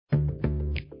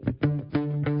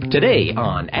Today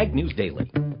on Ag News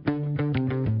Daily.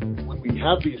 When we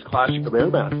have these clashing of air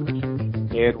masses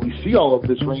and we see all of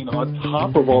this rain on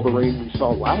top of all the rain we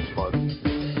saw last month,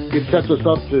 it sets us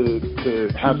up to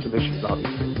have some issues,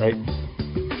 obviously, right?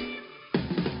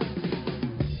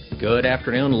 Good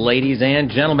afternoon, ladies and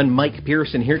gentlemen. Mike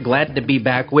Pearson here. Glad to be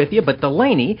back with you. But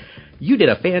Delaney, you did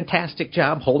a fantastic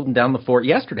job holding down the fort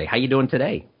yesterday. How you doing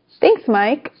today? Thanks,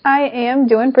 Mike. I am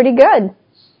doing pretty good.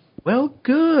 Well,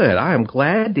 good. I am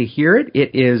glad to hear it.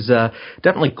 It is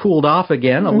definitely cooled off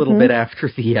again a little bit after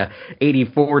the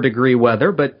 84-degree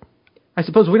weather, but I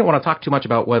suppose we don't want to talk too much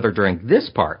about weather during this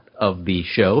part of the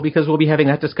show because we'll be having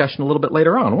that discussion a little bit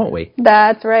later on, won't we?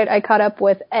 That's right. I caught up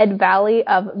with Ed Valley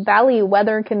of Valley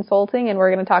Weather Consulting, and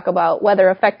we're going to talk about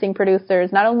weather affecting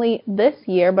producers not only this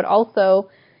year, but also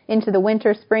into the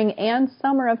winter, spring, and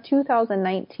summer of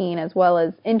 2019, as well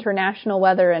as international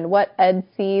weather and what Ed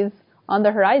sees on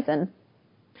the horizon.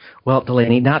 Well,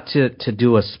 Delaney, not to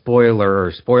do a spoiler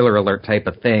alert type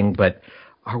of thing, but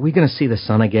are we going to see the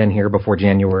sun again here before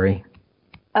January?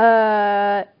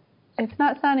 It's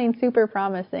not sounding super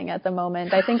promising at the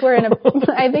moment. I think we're in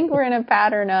a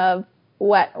pattern of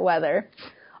wet weather.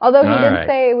 Although he did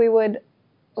say we would.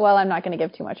 Well, I'm not going to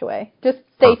give too much away. Just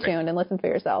stay tuned and listen for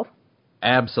yourself.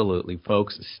 Absolutely,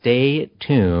 folks. Stay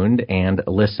tuned and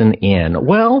listen in.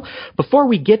 Well, before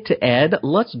we get to Ed,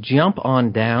 let's jump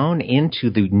on down into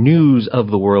the news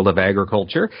of the world of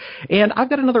agriculture. And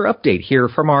I've got another update here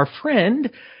from our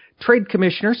friend, Trade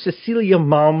Commissioner Cecilia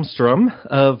Malmström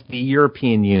of the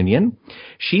European Union.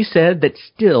 She said that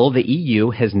still the EU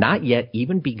has not yet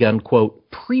even begun, quote,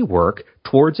 pre-work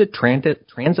towards a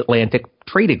transatlantic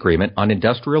trade agreement on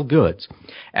industrial goods.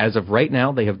 As of right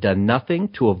now, they have done nothing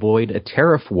to avoid a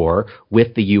tariff war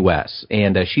with the U.S.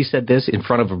 And she said this in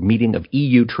front of a meeting of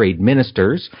EU trade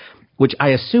ministers, which I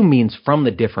assume means from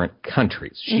the different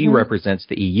countries. She represents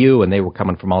the EU, and they were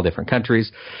coming from all different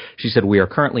countries. She said, we are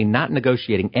currently not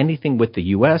negotiating anything with the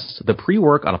U.S. The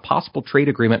pre-work on a possible trade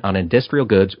agreement on industrial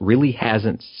goods really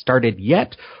hasn't started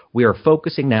yet. We are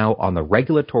focusing now on the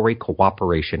regulatory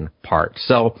cooperation part.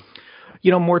 So,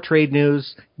 you know, more trade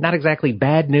news, not exactly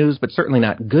bad news, but certainly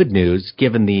not good news,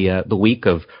 given the week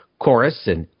of Chorus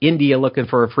and India looking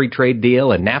for a free trade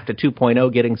deal and NAFTA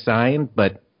 2.0 getting signed.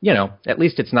 But, you know, at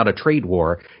least it's not a trade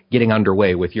war getting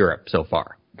underway with Europe so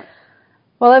far.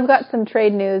 Well, I've got some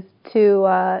trade news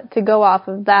to go off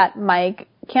of that, Mike.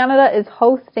 Canada is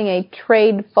hosting a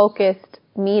trade-focused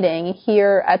meeting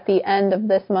here at the end of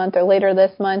this month or later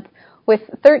this month with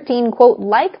 13, quote,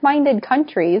 like-minded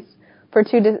countries for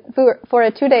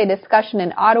a two-day discussion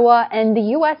in Ottawa, and the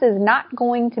U.S. is not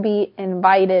going to be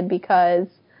invited because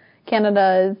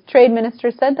Canada's trade minister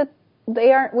said that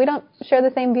we don't share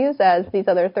the same views as these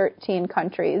other 13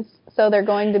 countries. So they're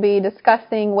going to be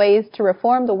discussing ways to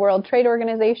reform the World Trade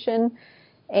Organization,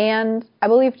 and I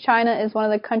believe China is one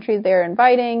of the countries they're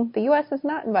inviting. The U.S. is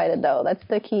not invited, though. That's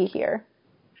the key here.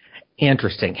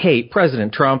 Interesting. Hey,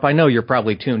 President Trump, I know you're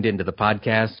probably tuned into the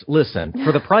podcast. Listen,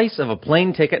 for the price of a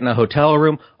plane ticket and a hotel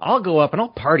room, I'll go up and I'll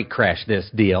party crash this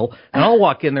deal, and I'll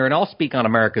walk in there and I'll speak on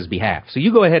America's behalf. So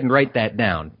you go ahead and write that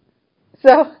down.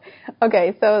 So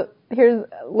here's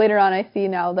later on I see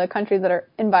now the countries that are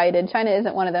invited. China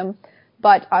isn't one of them,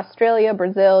 but Australia,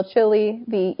 Brazil, Chile,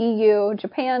 the EU,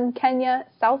 Japan, Kenya,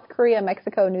 South Korea,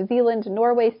 Mexico, New Zealand,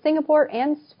 Norway, Singapore,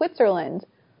 and Switzerland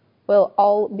will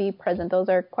all be present. Those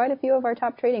are quite a few of our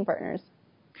top trading partners.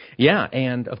 Yeah,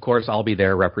 and of course I'll be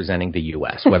there representing the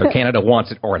U.S., whether Canada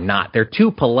wants it or not. They're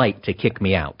too polite to kick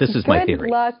me out. This is my theory.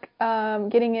 Good luck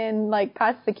getting in, like,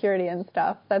 past security and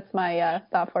stuff. That's my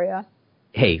thought for you.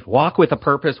 Hey, walk with a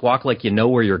purpose, walk like you know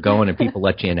where you're going, and people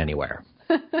let you in anywhere.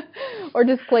 Or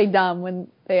just play dumb when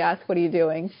they ask, what are you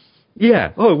doing?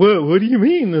 Yeah. Oh, what do you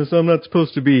mean I'm not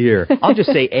supposed to be here? I'll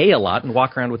just say a lot and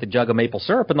walk around with a jug of maple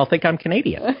syrup, and they'll think I'm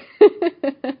Canadian.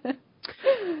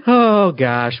 Oh,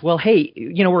 gosh. Well, hey,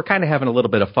 you know, we're kind of having a little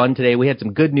bit of fun today. We had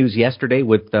some good news yesterday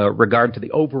with regard to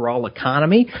the overall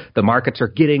economy. The markets are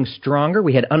getting stronger.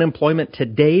 We had unemployment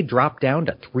today drop down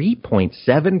to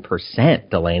 3.7%,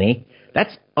 Delaney.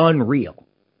 That's unreal.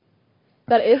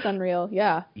 That is unreal,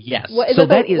 yeah. Yes. Is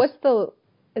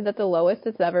that the lowest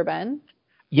it's ever been?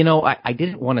 You know, I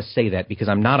didn't want to say that because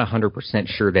I'm not 100%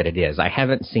 sure that it is. I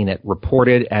haven't seen it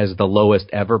reported as the lowest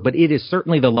ever, but it is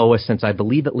certainly the lowest since I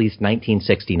believe at least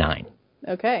 1969.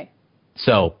 Okay.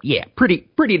 So, yeah,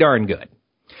 pretty darn good.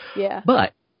 Yeah.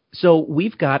 But so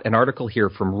we've got an article here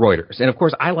from Reuters. And, of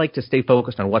course, I like to stay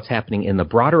focused on what's happening in the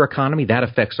broader economy. That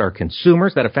affects our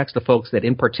consumers. That affects the folks that,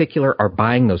 in particular, are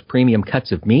buying those premium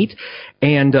cuts of meat.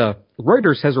 And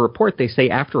Reuters has a report. They say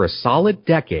after a solid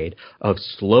decade of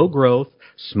slow growth,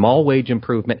 small wage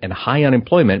improvement, and high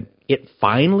unemployment, it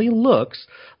finally looks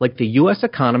like the U.S.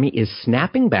 economy is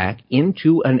snapping back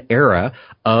into an era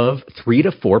of 3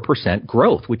 to 4%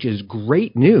 growth, which is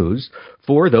great news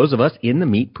for those of us in the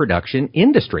meat production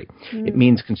industry. It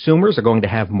means consumers are going to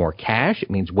have more cash. It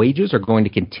means wages are going to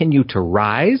continue to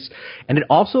rise. And it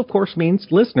also, of course, means,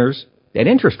 listeners, that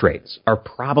interest rates are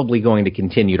probably going to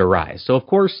continue to rise. So, of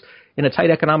course, in a tight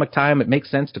economic time, it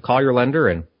makes sense to call your lender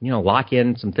and, lock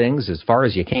in some things as far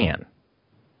as you can.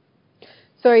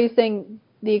 So are you saying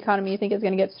the economy you think is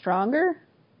going to get stronger?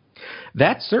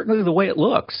 That's certainly the way it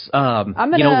looks. I'm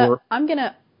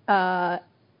gonna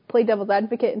play devil's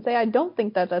advocate and say I don't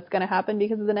think that that's going to happen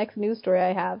because of the next news story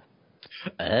I have.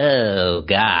 Oh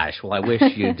gosh! Well, I wish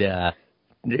you'd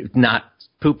not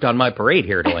pooped on my parade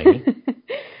here, Delaney.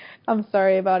 I'm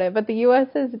sorry about it, but the U.S.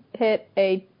 has hit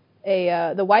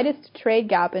the widest trade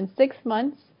gap in 6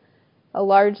 months,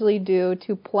 largely due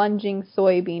to plunging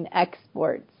soybean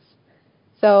exports.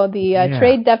 So the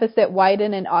trade deficit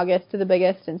widened in August to the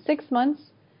biggest in 6 months,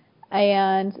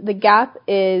 and the gap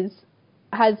has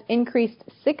increased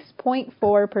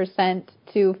 6.4%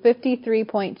 to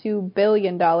 $53.2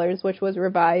 billion, which was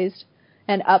revised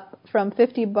and up from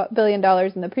 $50 billion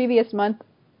in the previous month.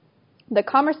 The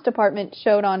Commerce Department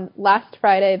showed on last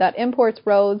Friday that imports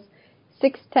rose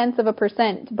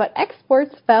 0.6%, but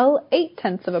exports fell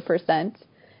 0.8%.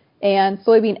 And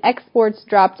soybean exports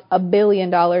dropped $1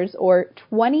 billion, or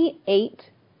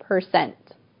 28%.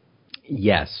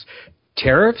 Yes.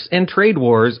 Tariffs and trade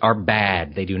wars are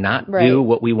bad. They do not do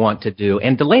what we want to do.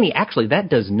 And Delaney, actually, that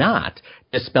does not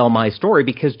dispel my story,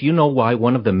 because do you know why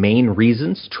one of the main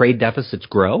reasons trade deficits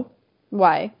grow?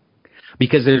 Why?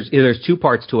 Because there's two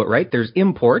parts to it, right? There's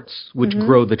imports, which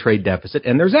grow the trade deficit,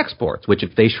 and there's exports, which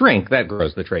if they shrink, that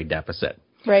grows the trade deficit.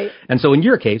 Right. And so in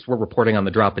your case, we're reporting on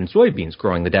the drop in soybeans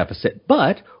growing the deficit,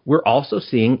 but we're also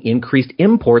seeing increased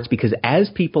imports because as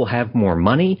people have more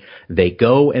money, they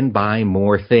go and buy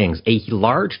more things. A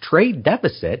large trade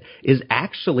deficit is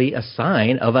actually a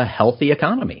sign of a healthy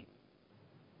economy.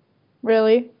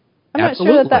 Really? I'm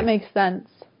Absolutely. not sure that makes sense.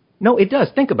 No, it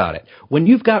does. Think about it. When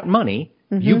you've got money,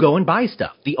 you go and buy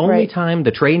stuff. The only time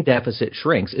the trade deficit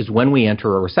shrinks is when we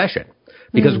enter a recession.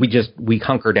 Because we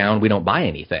hunker down, we don't buy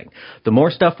anything. The more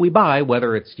stuff we buy,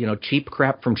 whether it's, cheap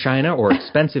crap from China or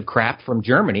expensive crap from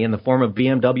Germany in the form of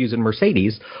BMWs and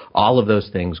Mercedes, all of those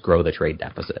things grow the trade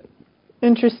deficit.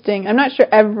 Interesting. I'm not sure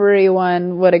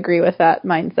everyone would agree with that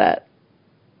mindset.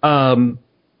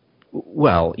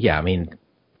 Well, yeah, I mean,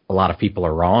 a lot of people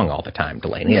are wrong all the time,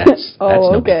 Delaney. That's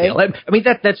no big deal. I mean,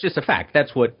 that's just a fact.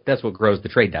 That's what grows the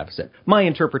trade deficit. My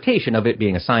interpretation of it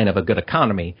being a sign of a good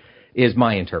economy is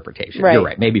my interpretation. Right. You're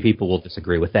right. Maybe people will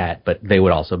disagree with that, but they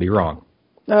would also be wrong.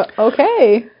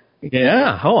 Okay.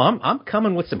 Yeah. Oh, I'm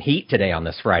coming with some heat today on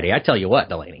this Friday. I tell you what,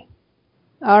 Delaney.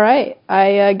 All right.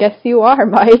 I guess you are,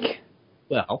 Mike.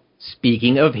 Well,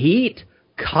 speaking of heat,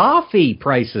 coffee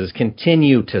prices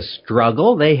continue to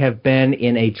struggle. They have been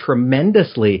in a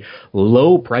tremendously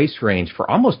low price range for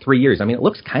almost 3 years. I mean, it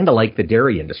looks kind of like the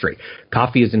dairy industry.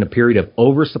 Coffee is in a period of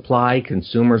oversupply.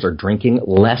 Consumers are drinking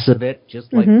less of it,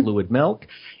 just like fluid milk.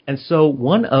 And so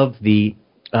one of the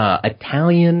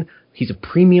Italian, he's a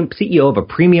premium CEO of a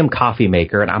premium coffee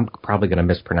maker, and I'm probably going to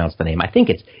mispronounce the name. I think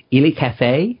it's Il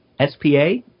Caffè,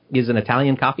 SPA, is an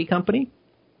Italian coffee company.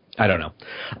 I don't know.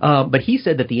 But he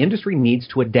said that the industry needs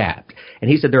to adapt.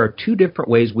 And he said there are two different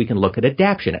ways we can look at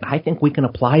adaptation. And I think we can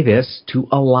apply this to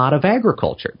a lot of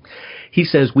agriculture. He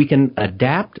says we can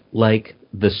adapt like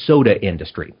the soda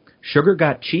industry. Sugar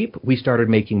got cheap. We started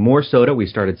making more soda. We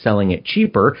started selling it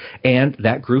cheaper. And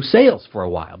that grew sales for a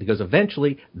while because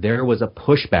eventually there was a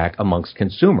pushback amongst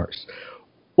consumers.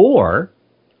 Or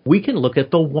we can look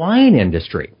at the wine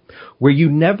industry, where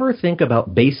you never think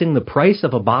about basing the price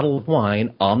of a bottle of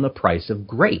wine on the price of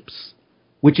grapes,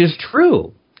 which is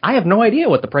true. I have no idea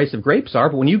what the price of grapes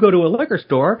are, but when you go to a liquor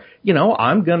store,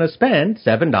 I'm going to spend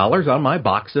 $7 on my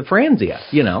box of Franzia,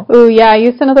 Oh, yeah, I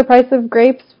used to know the price of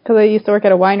grapes because I used to work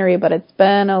at a winery, but it's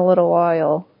been a little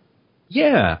while.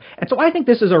 Yeah, and so I think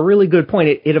this is a really good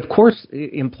point. It of course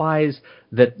implies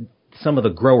that some of the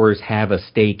growers have a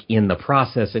stake in the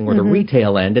processing or the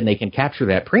retail end, and they can capture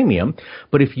that premium.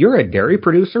 But if you're a dairy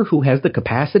producer who has the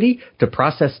capacity to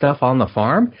process stuff on the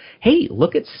farm, hey,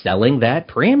 look at selling that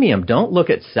premium. Don't look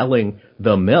at selling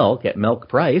the milk at milk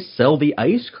price. Sell the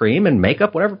ice cream and make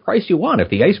up whatever price you want. If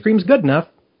the ice cream's good enough,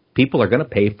 people are going to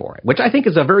pay for it, which I think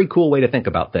is a very cool way to think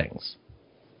about things.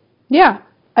 Yeah,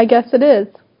 I guess it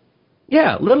is.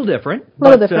 Yeah, a little different.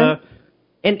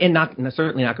 And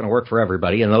certainly not going to work for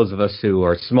everybody. And those of us who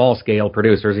are small scale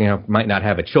producers, might not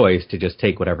have a choice to just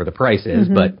take whatever the price is.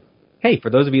 Mm-hmm. But hey,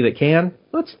 for those of you that can,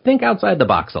 let's think outside the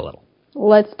box a little.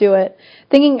 Let's do it.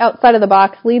 Thinking outside of the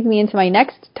box leads me into my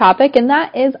next topic, and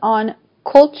that is on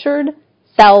cultured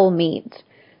cell meat.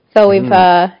 So we've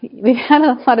had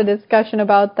a lot of discussion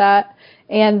about that,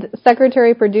 and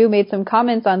Secretary Perdue made some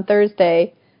comments on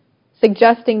Thursday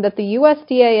suggesting that the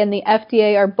USDA and the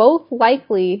FDA are both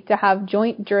likely to have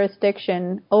joint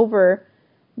jurisdiction over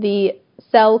the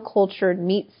cell-cultured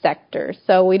meat sector.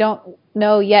 So we don't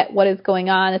know yet what is going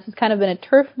on. This has kind of been a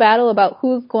turf battle about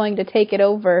who's going to take it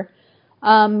over.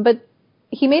 But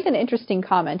he made an interesting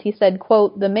comment. He said,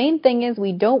 quote, "The main thing is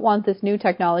we don't want this new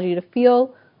technology to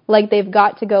feel like they've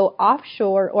got to go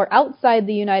offshore or outside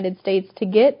the United States to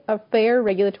get a fair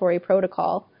regulatory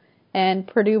protocol." And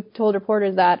Perdue told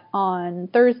reporters that on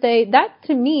Thursday. That,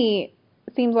 to me,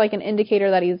 seems like an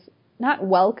indicator that he's not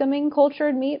welcoming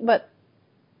cultured meat, but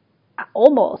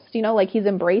almost, like he's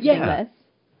embracing this.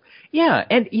 Yeah,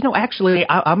 and, actually,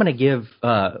 I'm going to give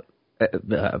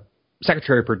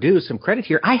Secretary Perdue some credit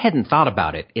here. I hadn't thought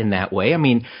about it in that way. I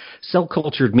mean,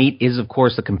 cell-cultured meat is, of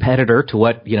course, a competitor to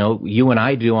what, you and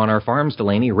I do on our farms,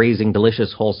 Delaney, raising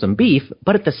delicious, wholesome beef.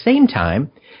 But at the same time,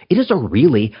 it is a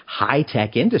really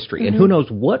high-tech industry, and who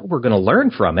knows what we're going to learn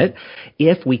from it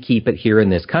if we keep it here in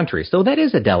this country. So that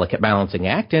is a delicate balancing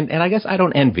act, and I guess I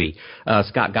don't envy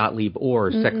Scott Gottlieb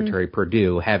or Secretary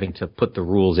Perdue having to put the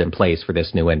rules in place for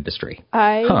this new industry.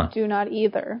 I do not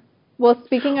either. Well,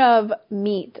 speaking of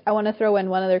meat, I want to throw in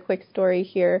one other quick story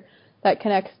here that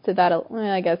connects to that,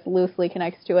 I guess loosely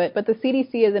connects to it. But the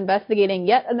CDC is investigating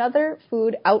yet another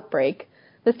food outbreak.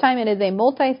 This time it is a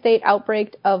multi-state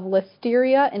outbreak of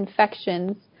listeria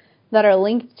infections that are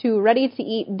linked to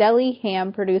ready-to-eat deli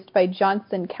ham produced by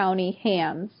Johnson County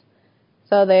Hams.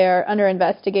 So they are under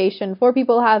investigation. 4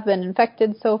 people have been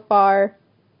infected so far.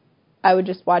 I would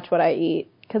just watch what I eat.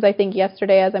 Because I think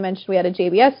yesterday, as I mentioned, we had a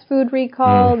JBS food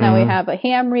recall. Now we have a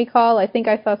ham recall. I think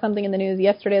I saw something in the news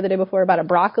yesterday or the day before about a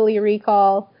broccoli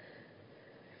recall.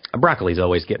 Broccoli's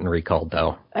always getting recalled,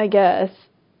 though. I guess.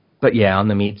 But yeah, on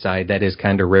the meat side, that is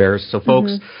kind of rare. So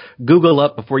folks, Google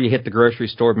up before you hit the grocery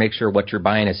store. Make sure what you're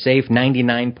buying is safe.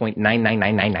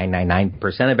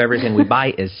 99.9999999% of everything we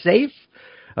buy is safe.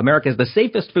 America is the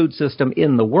safest food system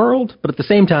in the world. But at the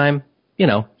same time,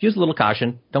 use a little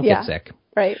caution. Don't get sick.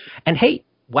 Right. And hey,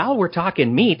 while we're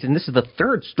talking meat, and this is the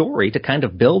third story to kind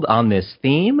of build on this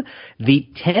theme, the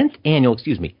 10th annual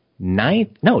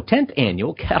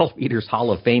Cattle Feeders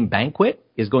Hall of Fame banquet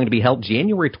is going to be held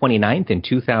January 29th in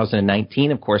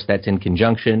 2019. Of course, that's in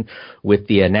conjunction with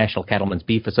the National Cattlemen's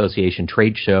Beef Association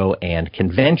trade show and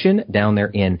convention down there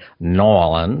in New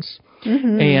Orleans.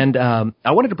 And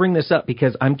I wanted to bring this up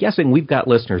because I'm guessing we've got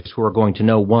listeners who are going to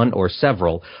know one or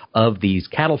several of these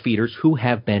cattle feeders who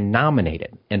have been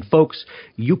nominated. And folks,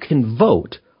 you can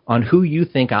vote on who you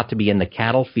think ought to be in the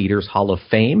Cattle Feeders Hall of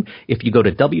Fame if you go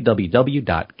to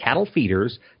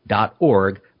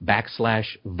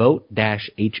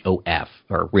www.cattlefeeders.org/vote-HOF,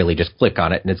 or really just click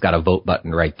on it and it's got a vote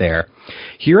button right there.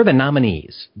 Here are the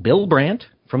nominees: Bill Brandt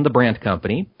from the Brandt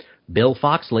Company, Bill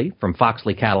Foxley from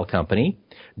Foxley Cattle Company,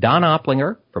 Don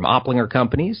Opplinger from Opplinger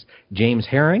Companies, James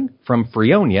Herring from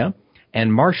Freonia,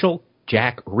 and Marshall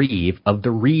Jack Reeve of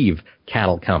the Reeve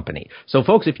Cattle Company. So,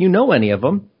 folks, if you know any of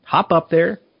them, hop up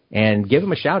there and give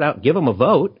them a shout-out, give them a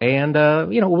vote, and,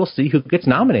 we'll see who gets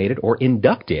nominated or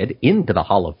inducted into the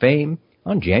Hall of Fame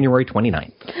on January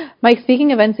 29th. Mike,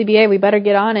 speaking of NCBA, we better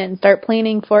get on it and start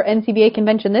planning for NCBA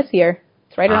convention this year.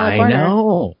 It's right around the corner. I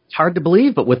know. It's hard to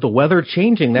believe, but with the weather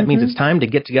changing, that means it's time to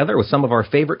get together with some of our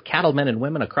favorite cattlemen and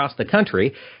women across the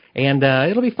country. And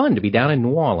it'll be fun to be down in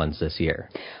New Orleans this year.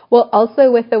 Well,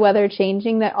 also with the weather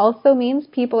changing, that also means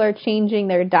people are changing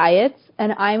their diets.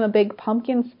 And I'm a big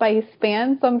pumpkin spice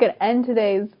fan, so I'm going to end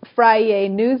today's Friday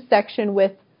news section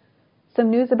with some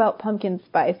news about pumpkin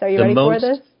spice. Are you ready for this? The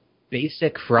most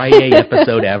basic Friday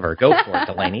episode ever. Go for it,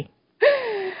 Delaney.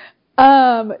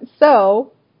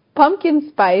 So, pumpkin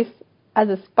spice as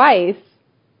a spice,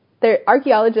 their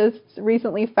archaeologists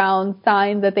recently found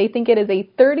signs that they think it is a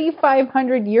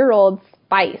 3,500-year-old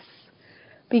spice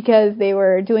because they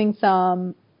were doing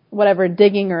some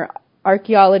digging or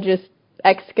archaeologist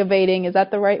excavating. Is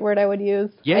that the right word I would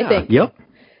use? Yeah. I think. Yep.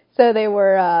 So they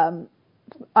were on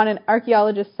an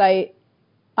archaeologist site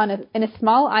in a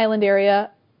small island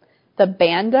area, the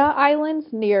Banda Islands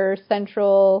near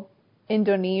central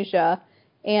Indonesia.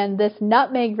 And this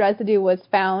nutmeg residue was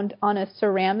found on a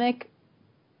ceramic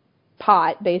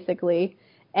pot, basically,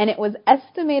 and it was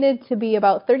estimated to be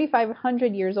about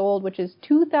 3,500 years old, which is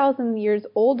 2,000 years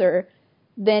older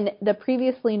than the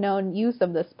previously known use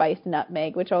of the spice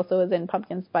nutmeg, which also is in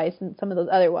pumpkin spice and some of those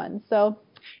other ones. So,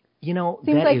 that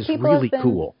like is really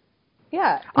cool.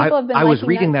 Yeah, people have been I was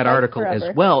reading that article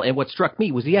forever. as well, and what struck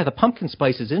me was, the pumpkin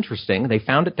spice is interesting. They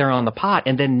found it there on the pot,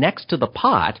 and then next to the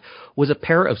pot was a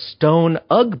pair of stone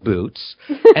Ugg boots,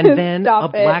 and then a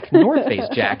black North Face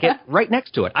jacket right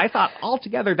next to it. I thought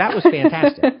altogether that was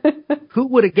fantastic. Who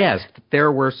would have guessed that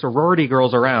there were sorority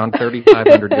girls around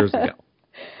 3,500 years ago?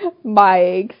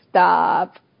 Mike,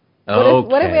 stop. Okay.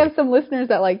 What if we have some listeners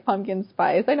that like pumpkin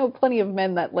spice? I know plenty of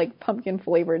men that like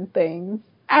pumpkin-flavored things.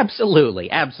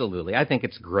 Absolutely. I think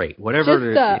it's great.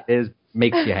 Whatever it is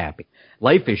makes you happy.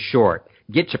 Life is short.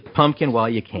 Get your pumpkin while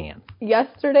you can.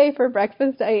 Yesterday for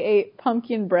breakfast, I ate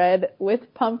pumpkin bread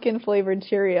with pumpkin-flavored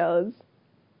Cheerios.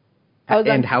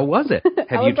 And how was it?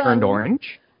 Have you turned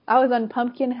orange? I was on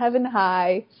pumpkin heaven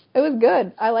high. It was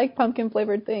good. I like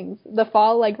pumpkin-flavored things. The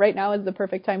fall, like right now, is the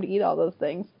perfect time to eat all those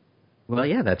things. Well,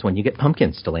 yeah, that's when you get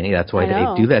pumpkins, Delaney. That's why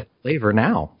they do that flavor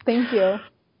now. Thank you.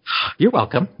 You're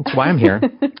welcome. That's why I'm here.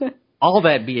 All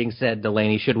that being said,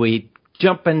 Delaney, should we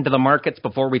jump into the markets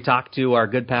before we talk to our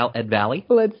good pal, Ed Valley?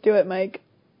 Let's do it, Mike.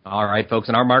 All right, folks,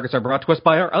 and our markets are brought to us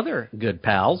by our other good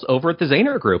pals over at the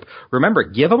Zaner Group. Remember,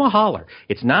 give them a holler.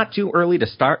 It's not too early to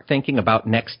start thinking about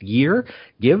next year.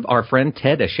 Give our friend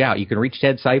Ted a shout. You can reach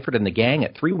Ted Seifert and the gang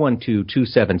at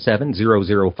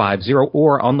 312-277-0050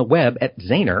 or on the web at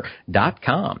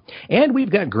Zaner.com. And we've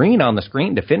got green on the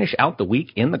screen to finish out the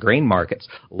week in the grain markets.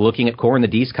 Looking at corn, the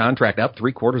D's contract up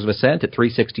 0.75 cents at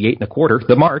 368 1/4.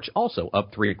 The March also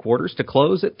up 3/4 to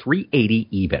close at 380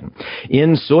 even.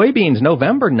 In soybeans,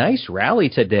 November, nice rally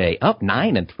today, up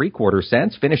 9 3/4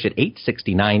 cents, finish at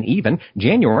 869 even.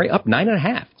 January up 9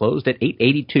 1/2, closed at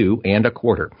 882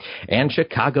 1/4. And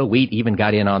Chicago wheat even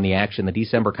got in on the action. The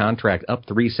December contract up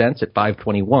 3 cents at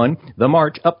 521. The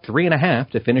March up 3 1/2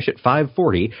 to finish at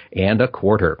 540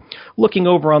 1/4. Looking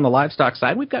over on the livestock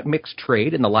side, we've got mixed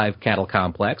trade in the live cattle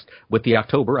complex, with the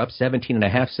October up 17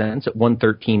 1/2 cents at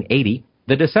 113.80.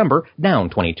 The December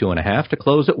down 22 1/2 to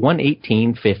close at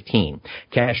 118.15.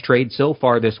 Cash trade so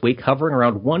far this week hovering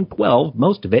around 112,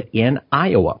 most of it in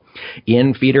Iowa.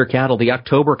 In feeder cattle, the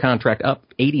October contract up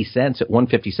 80 cents at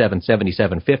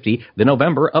 157.77.50. The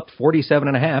November up 47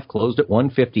 1/2, closed at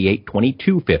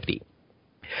 158.22.50.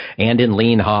 And in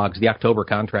lean hogs, the October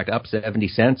contract up 70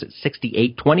 cents at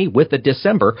 68.20, with the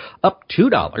December up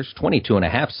 $2, 22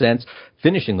 1/2 cents,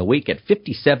 finishing the week at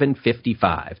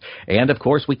 57.55. And of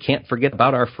course, we can't forget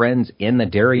about our friends in the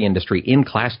dairy industry. In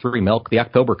Class 3 milk, the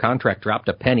October contract dropped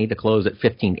a penny to close at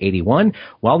 15.81,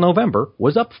 while November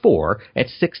was up 4 at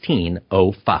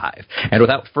 16.05. And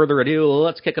without further ado,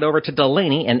 let's kick it over to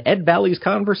Delaney and Ed Valley's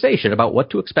conversation about what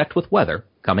to expect with weather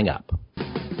coming up.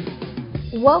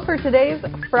 Well, for today's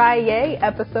Friday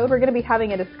episode, we're going to be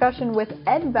having a discussion with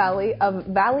Ed Valley of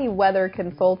Valley Weather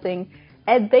Consulting.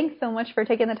 Ed, thanks so much for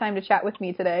taking the time to chat with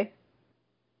me today.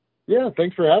 Yeah,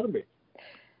 thanks for having me.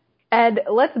 Ed,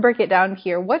 let's break it down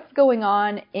here. What's going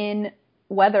on in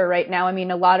weather right now? I mean,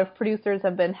 a lot of producers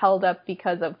have been held up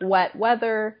because of wet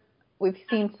weather. We've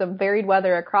seen some varied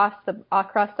weather across the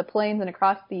plains and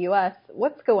across the U.S.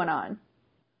 What's going on?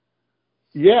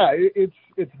 Yeah, it's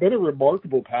been a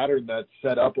remarkable pattern that's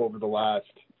set up over the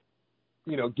last,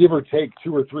 give or take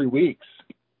 2 or 3 weeks.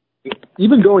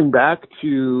 Even going back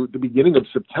to the beginning of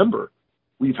September,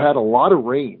 we've had a lot of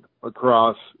rain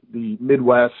across the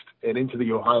Midwest and into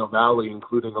the Ohio Valley,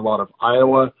 including a lot of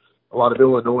Iowa, a lot of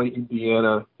Illinois,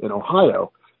 Indiana, and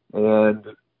Ohio. And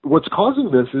what's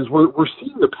causing this is we're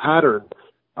seeing the pattern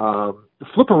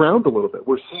flip around a little bit.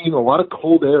 We're seeing a lot of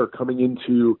cold air coming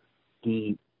into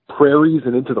the prairies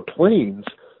and into the plains.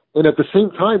 And at the same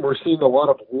time, we're seeing a lot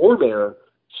of warm air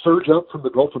surge up from the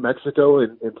Gulf of Mexico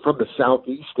and from the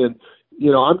southeast. And,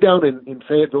 I'm down in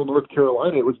Fayetteville, North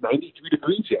Carolina. It was 93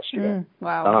 degrees yesterday.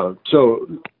 Wow. So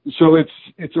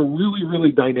it's a really,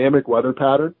 really dynamic weather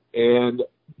pattern. And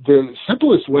the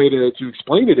simplest way to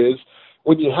explain it is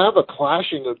when you have a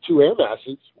clashing of two air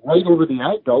masses right over the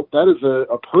ag belt, that is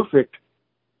a perfect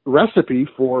recipe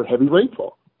for heavy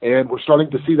rainfall. And we're starting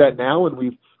to see that now, and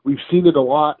we've seen it a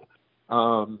lot,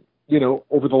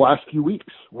 over the last few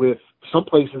weeks with some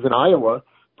places in Iowa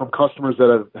from customers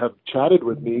that have chatted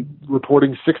with me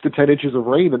reporting 6 to 10 inches of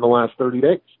rain in the last 30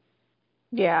 days.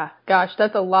 Yeah, gosh,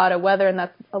 that's a lot of weather, and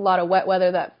that's a lot of wet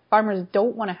weather that farmers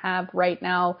don't want to have right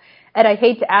now. And I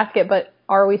hate to ask it, but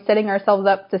are we setting ourselves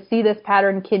up to see this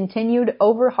pattern continued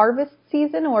over harvest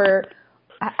season, or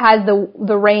has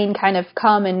the rain kind of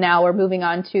come and now we're moving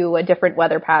on to a different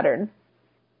weather pattern?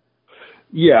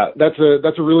 Yeah, that's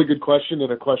a really good question,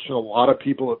 and a question a lot of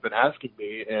people have been asking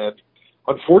me. And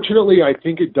Unfortunately, I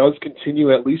think it does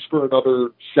continue at least for another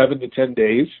 7 to 10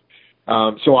 days.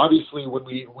 So obviously, when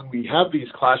we have these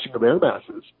clashing of air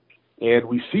masses and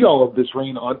we see all of this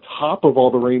rain on top of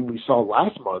all the rain we saw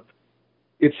last month,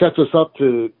 it sets us up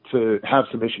to have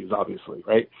some issues, obviously,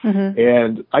 right? Mm-hmm.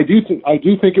 And I do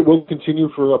think it will continue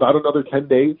for about another 10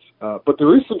 days. But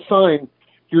there is some sign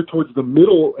here towards the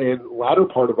middle and latter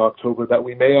part of October that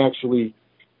we may actually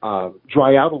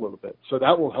dry out a little bit. So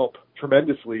that will help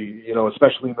tremendously,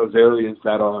 especially in those areas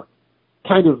that are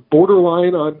kind of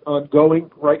borderline on going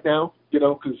right now,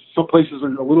 because some places are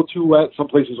a little too wet, some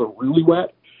places are really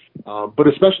wet. But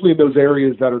especially in those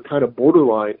areas that are kind of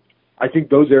borderline, I think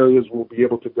those areas will be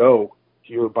able to go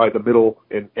here by the middle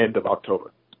and end of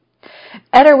October.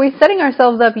 Ed, are we setting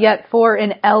ourselves up yet for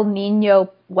an El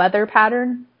Nino weather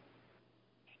pattern?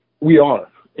 We are.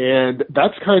 And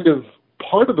that's kind of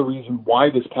part of the reason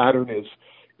why this pattern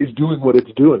is doing what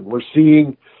it's doing. We're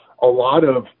seeing a lot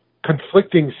of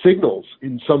conflicting signals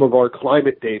in some of our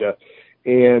climate data,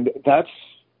 and that's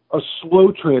a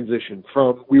slow transition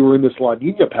from we were in this La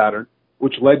Nina pattern,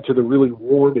 which led to the really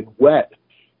warm and wet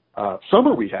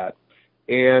summer we had.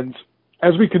 And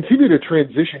as we continue to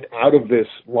transition out of this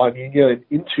La Nina and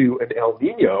into an El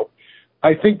Nino,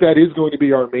 I think that is going to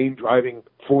be our main driving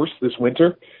force this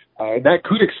winter. And that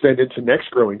could extend into next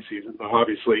growing season.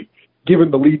 Obviously,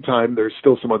 given the lead time, there's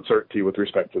still some uncertainty with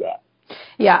respect to that.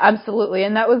 Yeah, absolutely.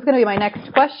 And that was going to be my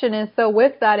next question is, so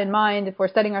with that in mind, if we're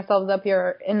setting ourselves up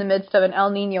here in the midst of an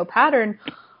El Nino pattern,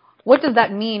 what does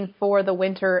that mean for the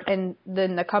winter and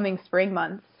then the coming spring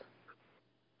months?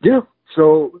 Yeah,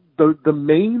 so the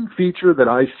main feature that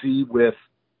I see with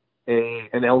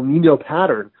an El Nino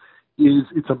pattern is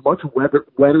it's a much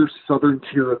wetter southern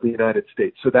tier of the United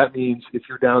States. So that means if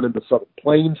you're down in the southern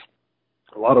plains,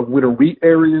 a lot of winter wheat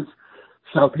areas,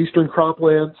 southeastern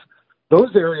croplands,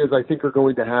 those areas I think are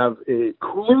going to have a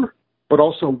cooler but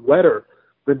also wetter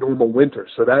than normal winter.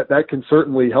 So that can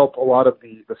certainly help a lot of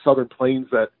the southern plains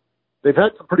that they've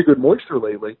had some pretty good moisture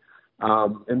lately.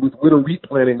 And with winter wheat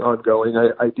planting ongoing,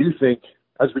 I do think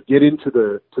as we get into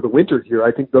the winter here,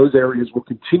 I think those areas will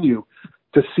continue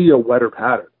to see a wetter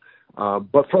pattern.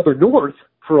 But further north,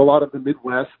 for a lot of the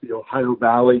Midwest, the Ohio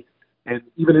Valley, and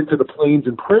even into the plains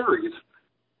and prairies,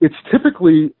 it's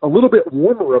typically a little bit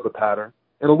warmer of a pattern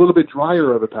and a little bit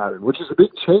drier of a pattern, which is a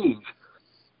big change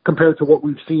compared to what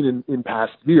we've seen in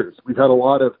past years. We've had a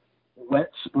lot of wet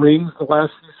springs the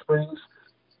last few springs.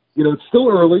 It's still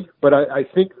early, but I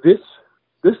think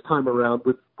this time around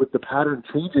with the pattern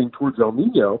changing towards El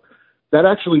Nino, that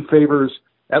actually favors,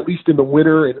 at least in the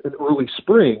winter and early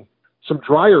spring, some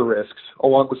drier risks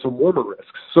along with some warmer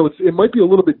risks. So it might be a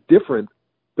little bit different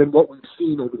than what we've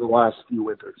seen over the last few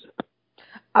winters.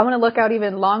 I want to look out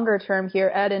even longer term here,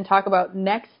 Ed, and talk about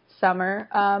next summer.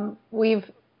 We've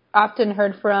often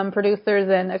heard from producers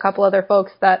and a couple other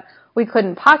folks that we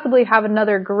couldn't possibly have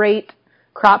another great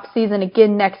crop season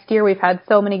again next year. We've had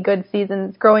so many good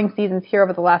growing seasons here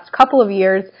over the last couple of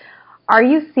years. Are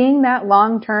you seeing that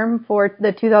long term for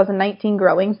the 2019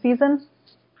 growing season?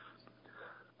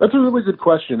 That's a really good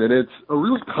question, and it's a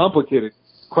really complicated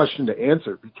question to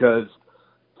answer because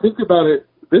think about it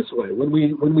this way. When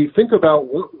we think about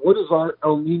what is our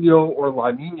El Nino or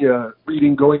La Nina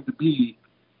reading going to be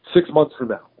 6 months from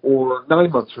now or 9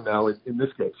 months from now in this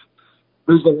case,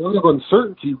 there's a lot of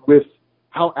uncertainty with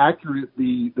how accurate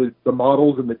the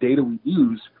models and the data we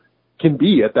use can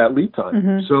be at that lead time.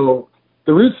 Mm-hmm. So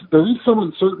there is some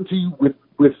uncertainty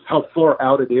with how far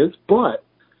out it is, but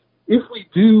if we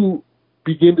do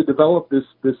begin to develop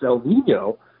this El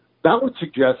Nino, that would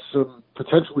suggest some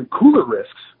potentially cooler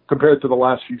risks compared to the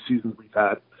last few seasons we've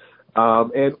had.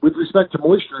 And with respect to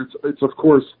moisture, it's of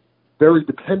course very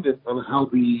dependent on how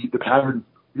the pattern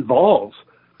evolves,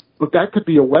 but that could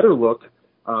be a wetter look,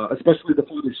 especially the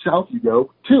further south you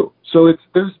go too. So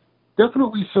there's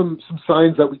definitely some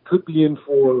signs that we could be in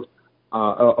for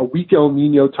a weak El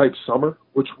Nino type summer,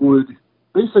 which would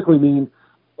basically mean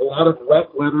a lot of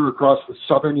wet weather across the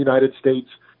southern United States,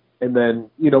 and then,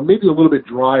 maybe a little bit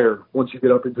drier once you get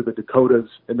up into the Dakotas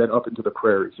and then up into the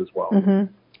prairies as well.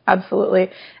 Mm-hmm. Absolutely.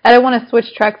 And I want to switch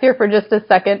tracks here for just a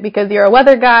second because you're a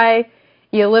weather guy.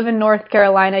 You live in North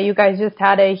Carolina. You guys just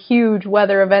had a huge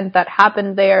weather event that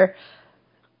happened there.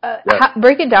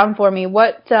 Break it down for me.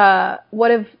 What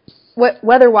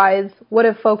weather-wise, what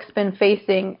have folks been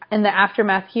facing in the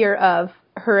aftermath here of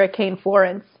Hurricane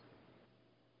Florence?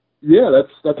 Yeah,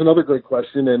 that's another great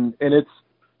question, and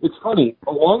it's funny.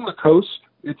 Along the coast,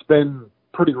 it's been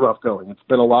pretty rough going. It's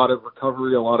been a lot of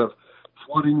recovery, a lot of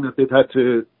flooding that they've had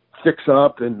to fix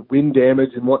up, and wind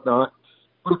damage and whatnot.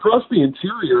 But across the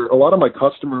interior, a lot of my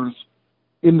customers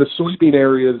in the soybean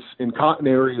areas and cotton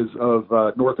areas of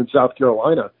North and South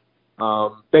Carolina,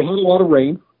 they had a lot of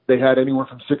rain. They had anywhere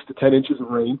from 6 to 10 inches of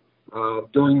rain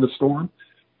during the storm,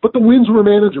 but the winds were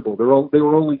manageable. They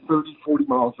were only 30, 40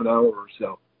 miles an hour or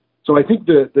so. So I think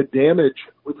the damage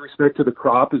with respect to the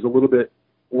crop is a little bit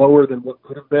lower than what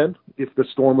could have been if the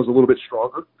storm was a little bit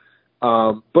stronger.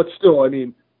 But still, I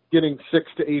mean, getting 6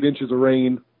 to 8 inches of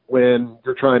rain when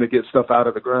you're trying to get stuff out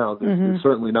of the ground is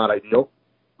certainly not ideal.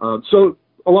 So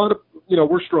a lot of,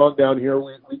 we're strong down here.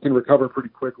 We can recover pretty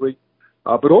quickly.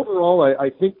 But overall, I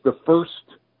think the first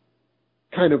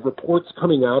kind of reports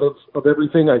coming out of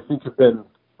everything, I think, have been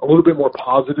a little bit more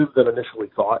positive than initially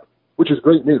thought, which is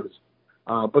great news.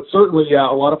 But certainly, yeah,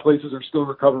 a lot of places are still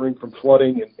recovering from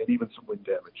flooding and even some wind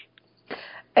damage.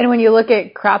 And when you look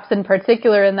at crops in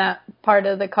particular in that part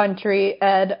of the country,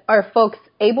 Ed, are folks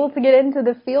able to get into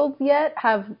the fields yet?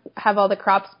 Have all the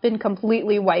crops been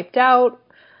completely wiped out?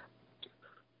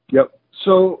 Yep.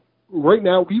 So right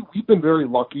now, we've been very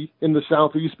lucky in the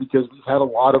Southeast because we've had a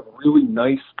lot of really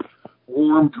nice,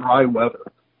 warm, dry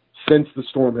weather since the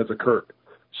storm has occurred.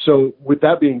 So with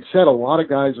that being said, a lot of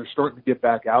guys are starting to get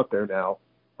back out there now.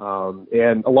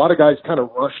 And a lot of guys kind of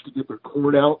rushed to get their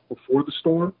corn out before the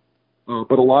storm.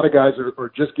 But a lot of guys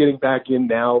are just getting back in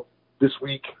now this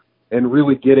week and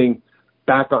really getting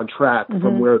back on track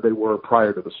from where they were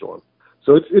prior to the storm.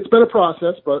 So it's been a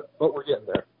process, but we're getting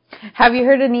there. Have you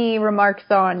heard any remarks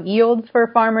on yields for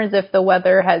farmers if the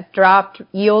weather has dropped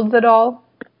yields at all?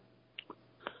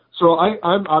 So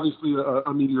I'm obviously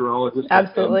a meteorologist.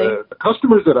 Absolutely. And the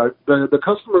customers the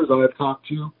customers I've talked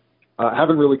to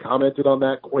haven't really commented on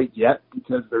that quite yet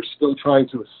because they're still trying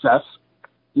to assess,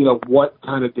 what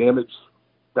kind of damage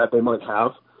that they might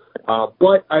have.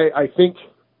 But I think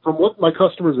from what my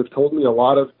customers have told me, a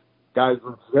lot of guys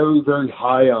were very, very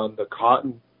high on the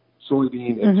cotton,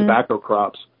 soybean, and tobacco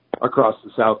crops across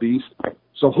the Southeast.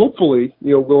 So hopefully,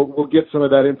 we'll get some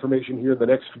of that information here in the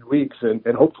next few weeks, and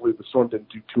hopefully the storm didn't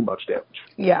do too much damage.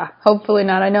 Yeah, hopefully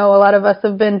not. I know a lot of us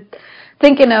have been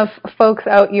thinking of folks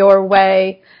out your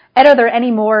way. Ed, are there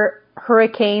any more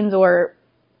hurricanes or,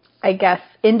 I guess,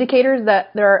 indicators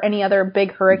that there are any other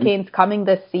big hurricanes coming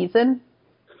this season?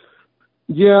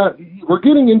 Yeah, we're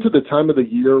getting into the time of the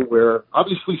year where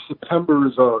obviously September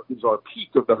is our peak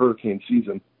of the hurricane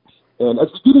season. And as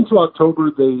we get into October,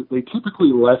 they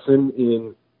typically lessen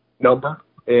in number,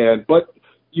 but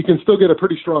you can still get a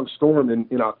pretty strong storm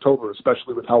in October,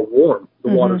 especially with how warm the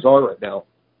waters are right now.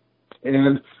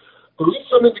 And there is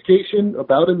some indication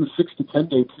about in the 6 to 10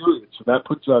 day period, so that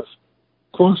puts us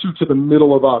closer to the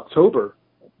middle of October,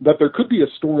 that there could be a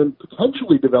storm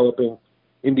potentially developing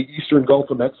in the eastern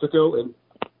Gulf of Mexico, and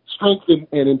strength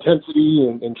and intensity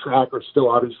and track are still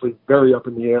obviously very up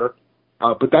in the air.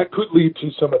 But that could lead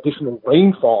to some additional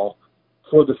rainfall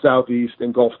for the Southeast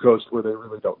and Gulf Coast where they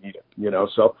really don't need it,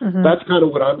 So that's kind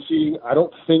of what I'm seeing. I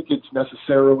don't think it's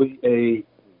necessarily a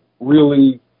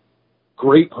really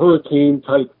great hurricane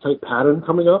type pattern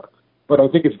coming up, but I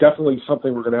think it's definitely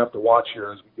something we're going to have to watch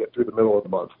here as we get through the middle of the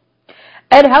month.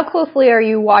 Ed, how closely are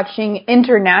you watching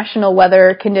international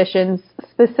weather conditions,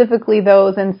 specifically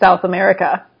those in South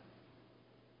America?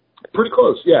 Pretty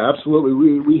close, yeah, absolutely.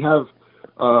 We have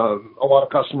a lot of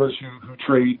customers who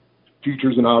trade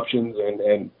futures and options,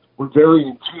 and we're very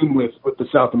in tune with the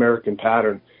South American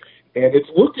pattern. And it's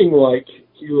looking like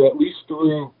here, at least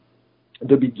through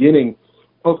the beginning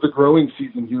of the growing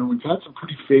season here, we've had some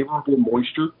pretty favorable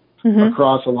moisture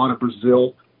across a lot of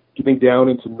Brazil, getting down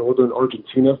into northern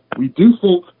Argentina. We do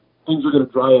think things are going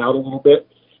to dry out a little bit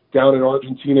down in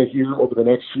Argentina here over the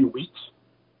next few weeks.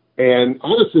 And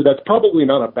honestly, that's probably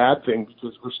not a bad thing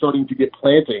because we're starting to get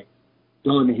planting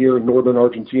done here in northern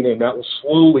Argentina, and that will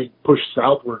slowly push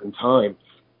southward in time.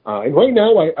 And right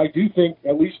now, I do think,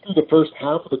 at least through the first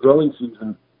half of the growing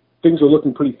season, things are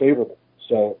looking pretty favorable.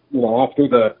 So, after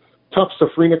the tough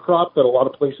safrinha crop that a lot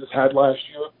of places had last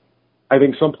year, I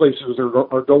think some places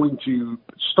are going to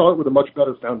start with a much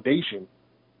better foundation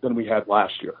than we had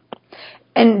last year.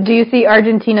 And do you see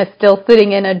Argentina still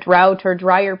sitting in a drought or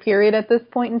drier period at this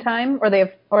point in time,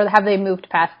 or have they moved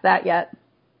past that yet?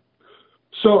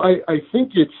 So I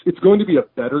think it's going to be a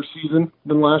better season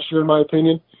than last year, in my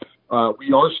opinion.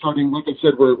 We are starting, like I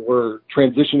said, we're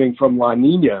transitioning from La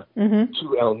Nina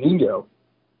to El Nino,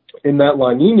 and that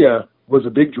La Nina was a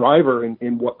big driver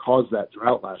in what caused that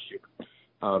drought last year.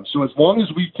 So as long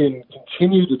as we can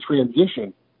continue to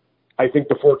transition, I think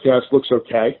the forecast looks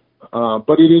okay.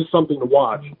 But it is something to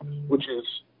watch, which is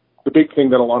the big thing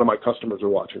that a lot of my customers are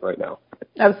watching right now.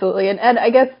 Absolutely. And Ed, I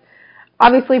guess,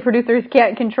 Obviously, producers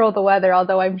can't control the weather,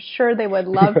 although I'm sure they would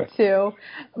love to.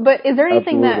 But is there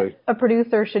anything Absolutely. that a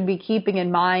producer should be keeping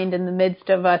in mind in the midst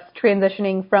of us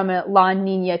transitioning from a La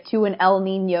Nina to an El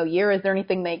Nino year? Is there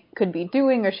anything they could be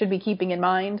doing or should be keeping in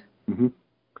mind? Mm-hmm.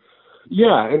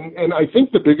 Yeah, and I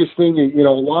think the biggest thing, a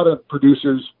lot of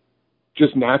producers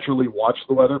just naturally watch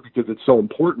the weather because it's so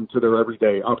important to their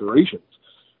everyday operations.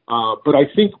 But I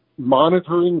think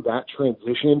monitoring that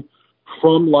transition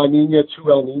from La Nina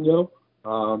to El Nino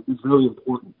is really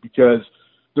important because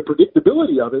the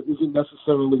predictability of it isn't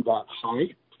necessarily that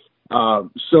high.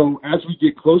 So as we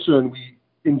get closer and we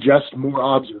ingest more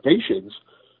observations,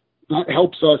 that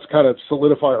helps us kind of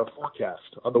solidify our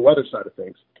forecast on the weather side of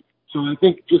things. So I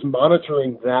think just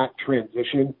monitoring that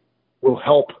transition will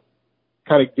help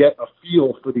kind of get a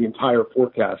feel for the entire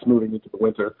forecast moving into the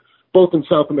winter, both in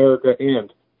South America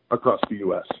and across the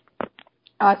U.S.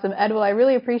 Awesome. Ed, well, I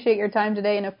really appreciate your time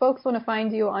today. And if folks want to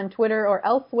find you on Twitter or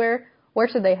elsewhere, where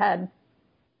should they head?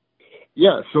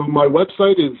 Yeah, so my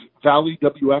website is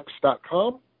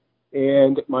valleywx.com,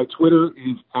 and my Twitter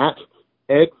is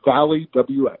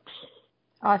 @EdValleyWX.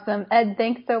 Awesome. Ed,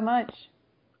 thanks so much.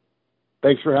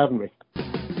 Thanks for having me.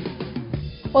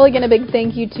 Well, again, a big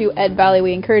thank you to Ed Valley.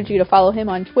 We encourage you to follow him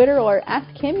on Twitter or ask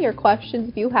him your questions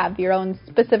if you have your own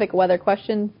specific weather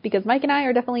questions, because Mike and I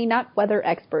are definitely not weather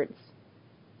experts.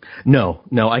 No,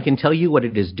 I can tell you what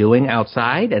it is doing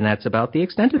outside, and that's about the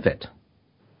extent of it.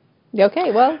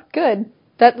 Okay, well, good.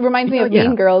 That reminds me of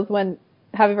Mean Girls.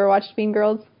 Have you ever watched Mean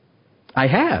Girls? I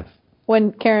have.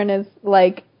 When Karen is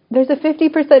like, there's a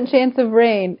 50% chance of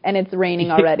rain, and it's raining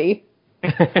already.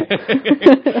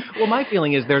 Well, my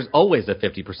feeling is there's always a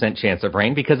 50% chance of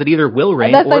rain because it either will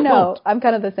rain or it won't. I'm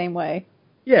kind of the same way.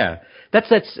 Yeah,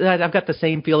 that's I've got the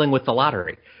same feeling with the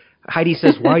lottery. Heidi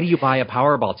says, "Why do you buy a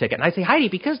Powerball ticket?" And I say, "Heidi,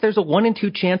 because there's a 1 in 2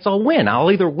 chance I'll win.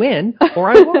 I'll either win or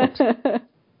I won't."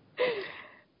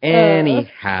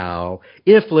 Anyhow,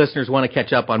 if listeners want to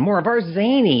catch up on more of our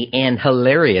zany and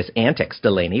hilarious antics,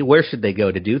 Delaney, where should they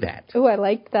go to do that? Oh, I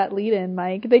liked that lead-in,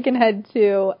 Mike. They can head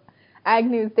to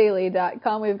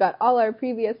agnewsdaily.com. We've got all our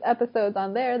previous episodes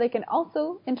on there. They can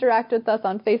also interact with us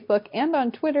on Facebook and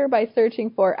on Twitter by searching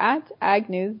for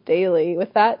 @agnewsdaily.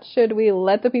 With that, should we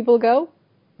let the people go?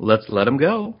 Let's let them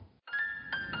go.